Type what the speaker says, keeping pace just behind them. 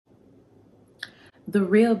The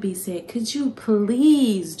Real B said, could you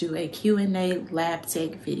please do a Q&A lab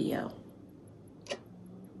tech video?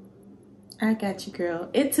 I got you, girl.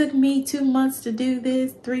 It took me 2 months to do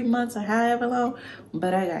this, 3 months or however long,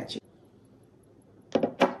 but I got you.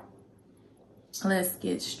 Let's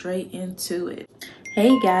get straight into it.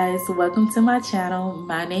 Hey guys, welcome to my channel.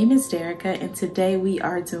 My name is Derica, and today we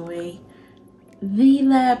are doing the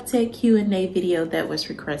lab tech Q&A video that was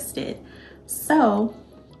requested. So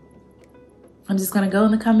I'm just gonna go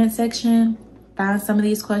in the comment section, find some of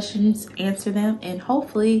these questions, answer them, and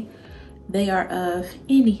hopefully they are of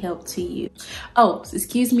any help to you. Oh,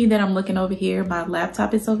 excuse me that I'm looking over here. My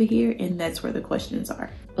laptop is over here, and that's where the questions are.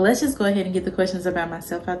 But let's just go ahead and get the questions about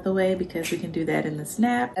myself out the way because we can do that in the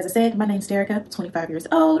snap. As I said, my name's Derica, 25 years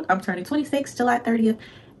old. I'm turning 26 July 30th,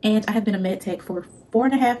 and I have been a med tech for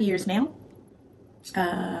 4.5 years now.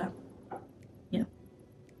 Yeah.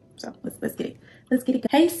 So let's get it. Let's get it.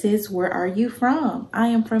 Hey sis, where are you from? I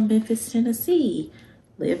am from Memphis, Tennessee.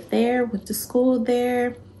 Lived there, went to school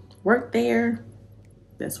there, worked there.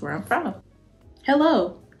 That's where I'm from.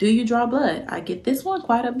 Hello, do you draw blood? I get this one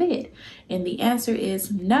quite a bit. And the answer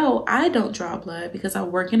is no, I don't draw blood because I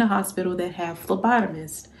work in a hospital that have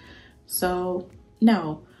phlebotomists. So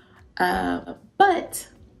no, but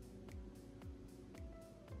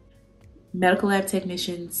medical lab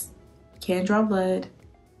technicians can draw blood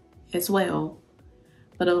as well.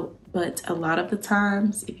 But a lot of the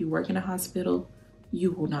times, if you work in a hospital,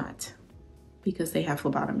 you will not, because they have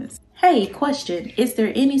phlebotomists. Hey, question, is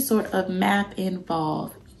there any sort of math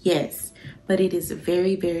involved? Yes, but it is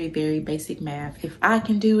very, very, very basic math. If I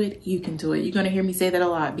can do it, you can do it. You're gonna hear me say that a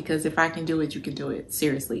lot because if I can do it, you can do it,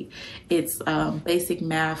 seriously. It's basic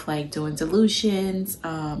math like doing dilutions,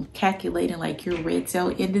 calculating like your red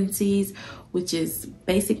cell indices, which is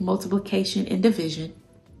basic multiplication and division.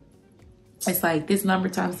 It's like this number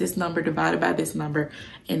times this number divided by this number,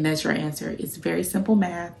 and that's your answer. It's very simple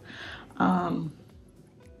math. And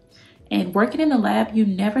working in the lab, you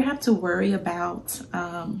never have to worry about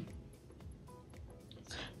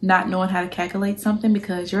not knowing how to calculate something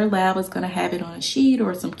because your lab is going to have it on a sheet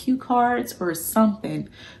or some cue cards or something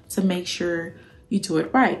to make sure you do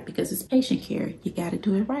it right because it's patient care. You got to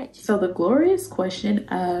do it right. So the glorious question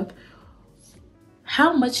of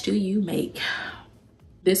how much do you make?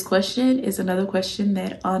 This question is another question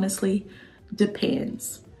that honestly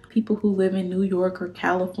depends. People who live in New York or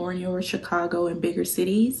California or Chicago and bigger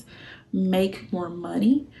cities make more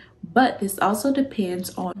money, but this also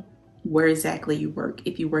depends on where exactly you work.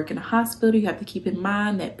 If you work in a hospital, you have to keep in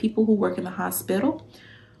mind that people who work in the hospital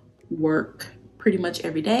work pretty much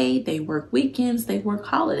every day. They work weekends, they work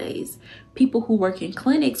holidays. People who work in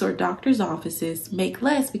clinics or doctor's offices make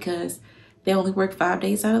less because they only work 5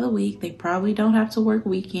 days out of the week. They probably don't have to work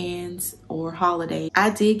weekends or holidays. I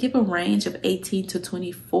did give a range of 18 to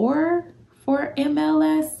 24 for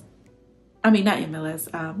MLS. I mean, not MLS,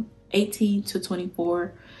 18 to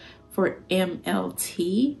 24 for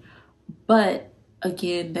MLT. But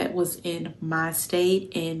again, that was in my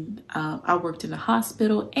state, and I worked in a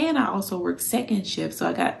hospital and I also worked second shift. So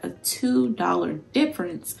I got a $2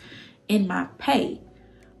 difference in my pay.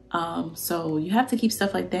 So you have to keep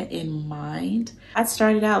stuff like that in mind. I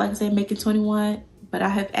started out, like I said, making 21, but I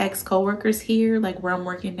have asked coworkers here, like where I'm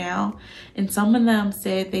working now, and some of them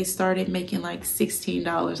said they started making like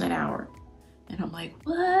 $16 an hour. And I'm like,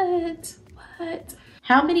 what?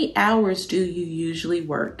 How many hours do you usually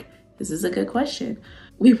work? This is a good question.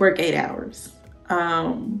 We work 8 hours.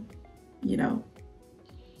 You know,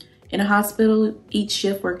 in a hospital, each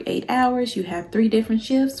shift work 8 hours. You have 3 different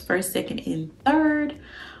shifts, first, second, and third.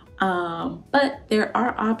 But there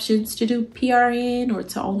are options to do PRN or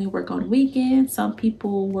to only work on weekends. Some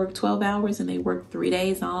people work 12 hours and they work 3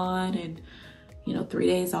 days on and, you know, 3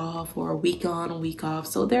 days off, or a week on, a week off.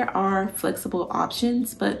 So there are flexible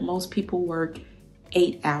options, but most people work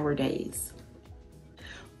 8-hour days.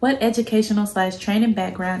 What educational / training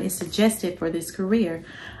background is suggested for this career?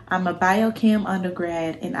 I'm a biochem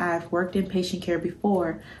undergrad and I've worked in patient care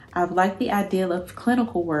before. I've liked the idea of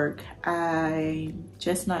clinical work. I'm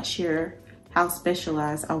just not sure how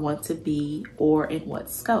specialized I want to be or in what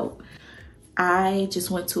scope. I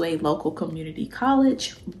just went to a local community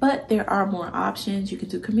college, but there are more options. You can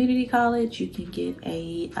do community college, you can get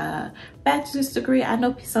a bachelor's degree. I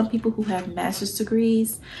know some people who have master's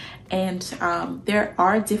degrees, and there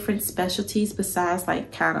are different specialties besides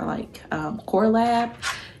like core lab.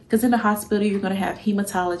 Because in the hospital, you're going to have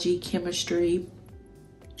hematology, chemistry,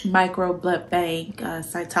 micro blood bank,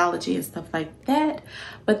 cytology and stuff like that.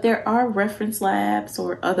 But there are reference labs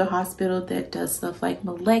or other hospital that does stuff like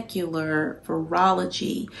molecular,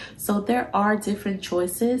 virology. So there are different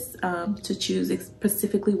choices to choose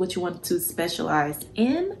specifically what you want to specialize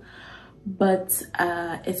in. But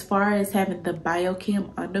as far as having the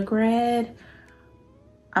biochem undergrad,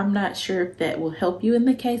 I'm not sure if that will help you in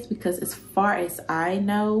the case, because as far as I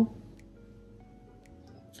know,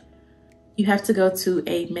 you have to go to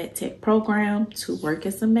a medtech program to work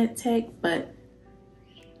as a medtech, but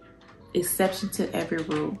exception to every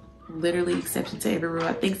rule, literally exception to every rule.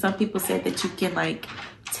 I think some people said that you can like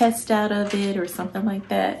test out of it or something like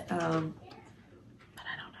that. But I don't know.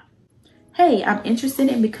 Hey, I'm interested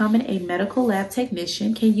in becoming a medical lab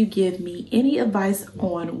technician. Can you give me any advice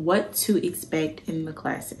on what to expect in the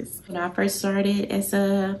classes? When I first started as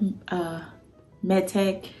a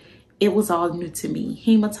medtech, it was all new to me.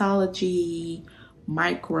 Hematology,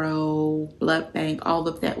 micro, blood bank, all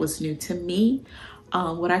of that was new to me.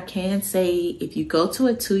 What I can say, if you go to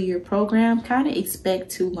a 2-year program, kind of expect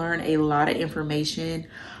to learn a lot of information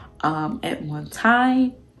at one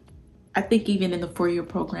time. I think even in the 4-year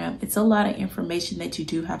program, it's a lot of information that you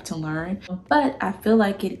do have to learn, but I feel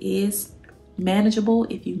like it is manageable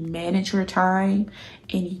if you manage your time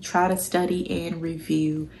and you try to study and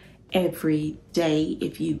review every day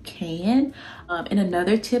if you can. And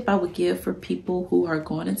another tip I would give for people who are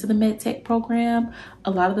going into the medtech program,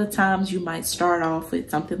 a lot of the times you might start off with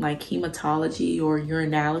something like hematology or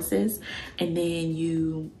urinalysis, and then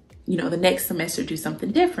you know, the next semester do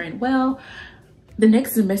something different. Well, the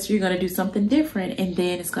next semester you're going to do something different, and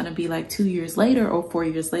then it's going to be like 2 years later or 4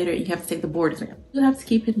 years later, and you have to take the board exam. You have to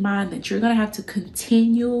keep in mind that you're going to have to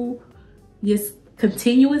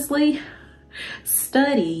continuously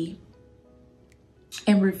study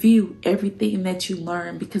and review everything that you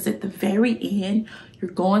learn, because at the very end,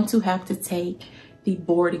 you're going to have to take the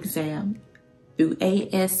board exam through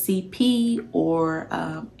ASCP or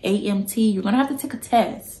AMT. You're going to have to take a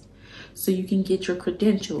test so you can get your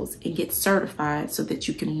credentials and get certified so that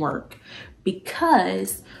you can work,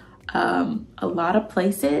 because a lot of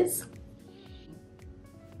places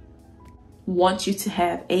want you to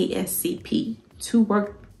have ASCP to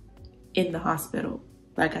work in the hospital.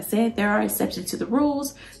 Like I said, there are exceptions to the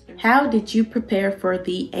rules. How did you prepare for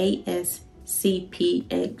the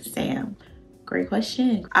ASCP exam? Great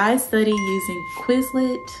question. I studied using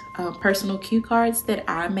Quizlet, personal cue cards that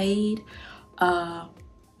I made.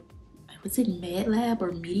 Was it MedLab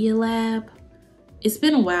or Media Lab? It's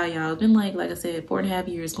been a while, y'all. It's been like I said, 4.5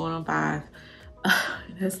 years going on 5.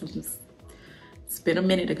 It's been a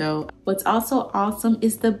minute ago. What's also awesome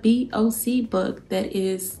is the BOC book that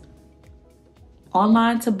is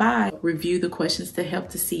online to buy. Review the questions to help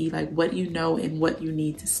to see like what you know and what you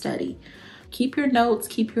need to study. Keep your notes,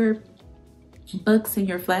 keep your books and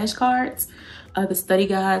your flashcards, the study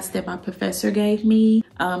guides that my professor gave me.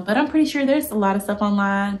 But I'm pretty sure there's a lot of stuff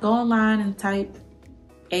online. Go online and type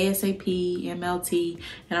ASAP, MLT,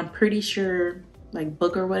 and I'm pretty sure, like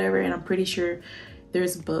book or whatever, and I'm pretty sure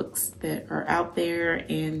there's books that are out there,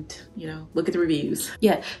 and you know, look at the reviews.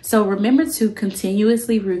 Yeah, so remember to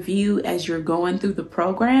continuously review as you're going through the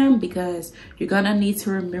program, because you're gonna need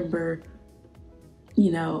to remember, you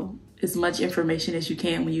know, as much information as you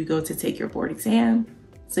can when you go to take your board exam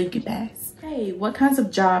so you can pass. Hey, what kinds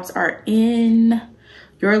of jobs are in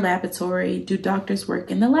your laboratory? Do doctors work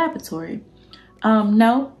in the laboratory?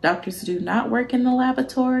 No, doctors do not work in the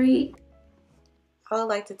laboratory. I would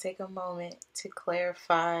like to take a moment to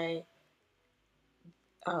clarify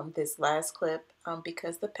this last clip,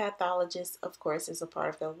 because the pathologist, of course, is a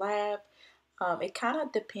part of the lab. It kind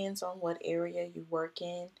of depends on what area you work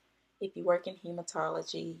in. If you work in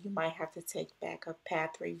hematology, you might have to take back a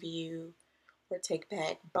path review or take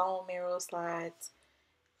back bone marrow slides.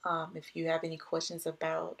 If you have any questions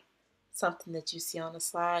about something that you see on the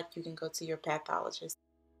slide, you can go to your pathologist.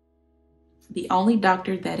 The only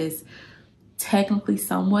doctor that is technically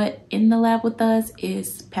somewhat in the lab with us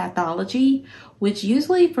is pathology, which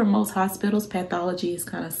usually for most hospitals, pathology is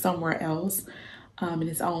kind of somewhere else in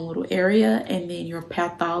its own little area, and then your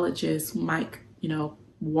pathologist might, you know,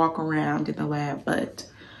 walk around in the lab. But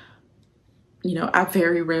you know, I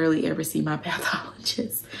very rarely ever see my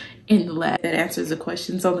pathologist in the lab. That answers the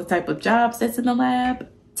questions on the type of jobs that's in the lab.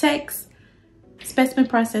 Techs, specimen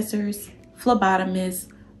processors, phlebotomists,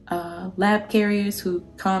 lab carriers who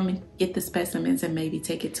come and get the specimens and maybe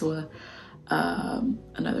take it to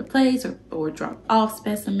another place or drop off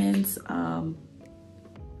specimens.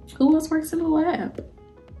 Who else works in the lab?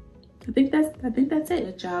 I think that's it.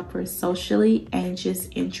 A job for socially anxious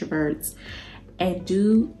introverts. And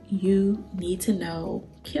do you need to know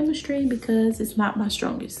chemistry? Because it's not my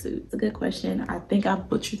strongest suit. It's a good question. I think I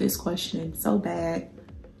butchered this question so bad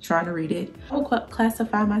trying to read it. I would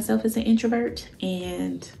classify myself as an introvert,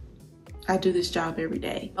 and I do this job every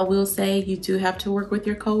day. I will say you do have to work with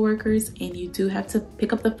your coworkers, and you do have to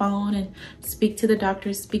pick up the phone and speak to the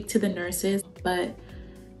doctors, speak to the nurses. But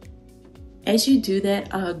as you do that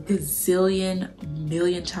a gazillion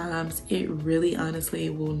million times, it really honestly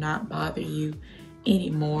will not bother you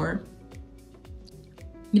anymore.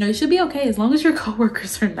 You know, you should be okay as long as your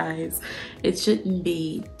coworkers are nice. It shouldn't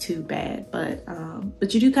be too bad, but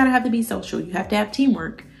you do kind of have to be social. You have to have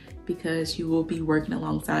teamwork because you will be working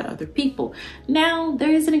alongside other people. Now,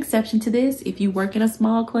 there is an exception to this. If you work in a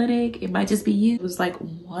small clinic, it might just be you. It was like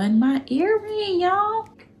my earring, y'all.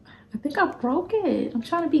 I think I broke it. I'm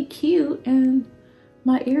trying to be cute and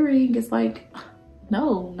my earring is like,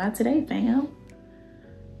 no, not today, fam.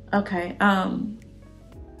 Okay,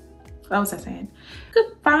 what was I saying? You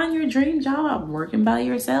could find your dream job working by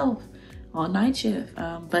yourself on night shift,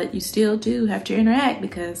 but you still do have to interact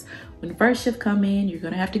because when the first shift come in, you're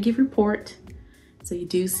gonna have to give report. So you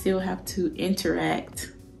do still have to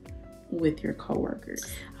interact with your coworkers.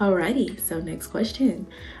 Alrighty, so next question.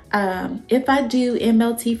 If I do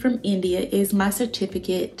MLT from India, is my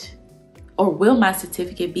certificate, or will my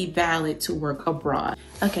certificate be valid to work abroad?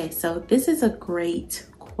 Okay, so this is a great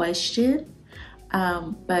question.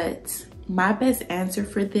 But my best answer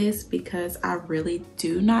for this, because I really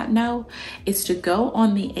do not know, is to go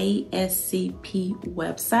on the ASCP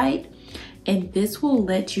website, and this will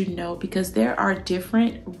let you know because there are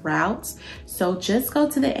different routes. So just go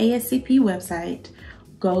to the ASCP website,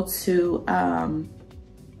 go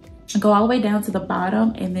all the way down to the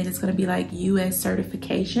bottom, and then it's going to be like US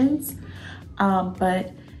certifications.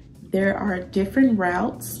 But there are different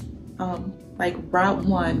routes. Like route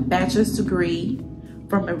 1, bachelor's degree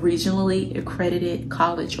from a regionally accredited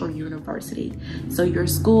college or university. So your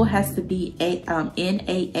school has to be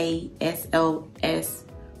NAASLS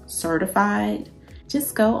certified.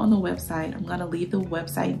 Just go on the website. I'm gonna leave the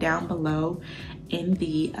website down below in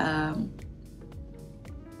the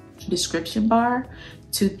description bar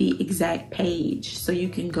to the exact page, so you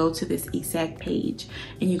can go to this exact page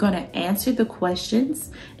and you're going to answer the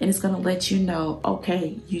questions, and it's going to let you know,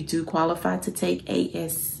 okay, you do qualify to take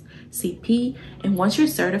ASCP, and once you're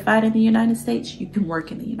certified in the United States, you can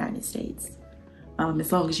work in the United States,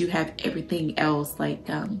 as long as you have everything else like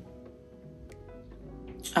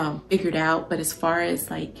figured out. But as far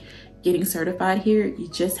as like getting certified here, you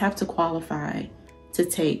just have to qualify to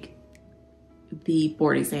take the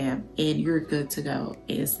board exam and you're good to go.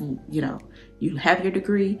 It's, you know, you have your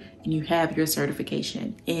degree and you have your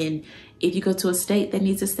certification. And if you go to a state that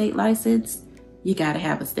needs a state license, you got to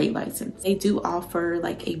have a state license. They do offer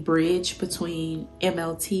like a bridge between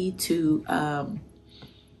MLT to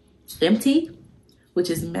MT, which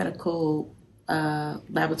is medical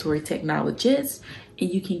laboratory technologist, and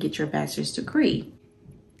you can get your bachelor's degree.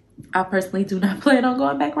 I personally do not plan on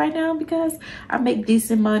going back right now because I make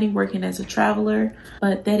decent money working as a traveler,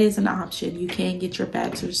 but that is an option. You can get your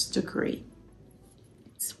bachelor's degree.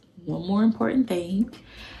 One more important thing,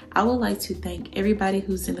 I would like to thank everybody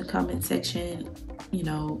who's in the comment section, you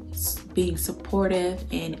know, being supportive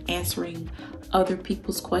and answering other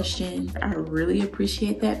people's questions. I really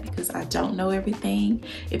appreciate that because I don't know everything.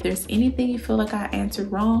 If there's anything you feel like I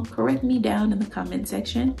answered wrong, correct me down in the comment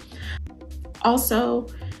section. Also,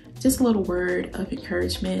 just a little word of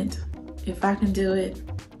encouragement. If I can do it,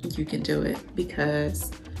 you can do it,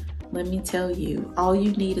 because let me tell you, all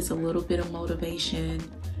you need is a little bit of motivation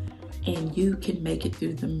and you can make it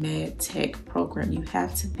through the med tech program. You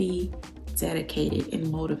have to be dedicated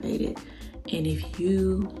and motivated. And if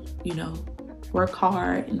you know, work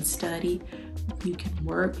hard and study, you can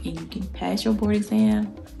work and you can pass your board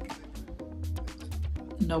exam,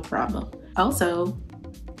 no problem. Also,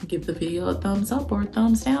 give the video a thumbs up or a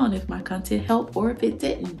thumbs down if my content helped, or if it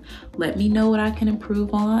didn't. Let me know what I can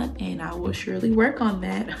improve on and I will surely work on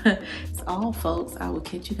that. It's all, folks. I will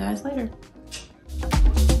catch you guys later.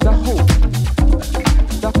 The hope,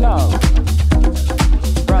 the love,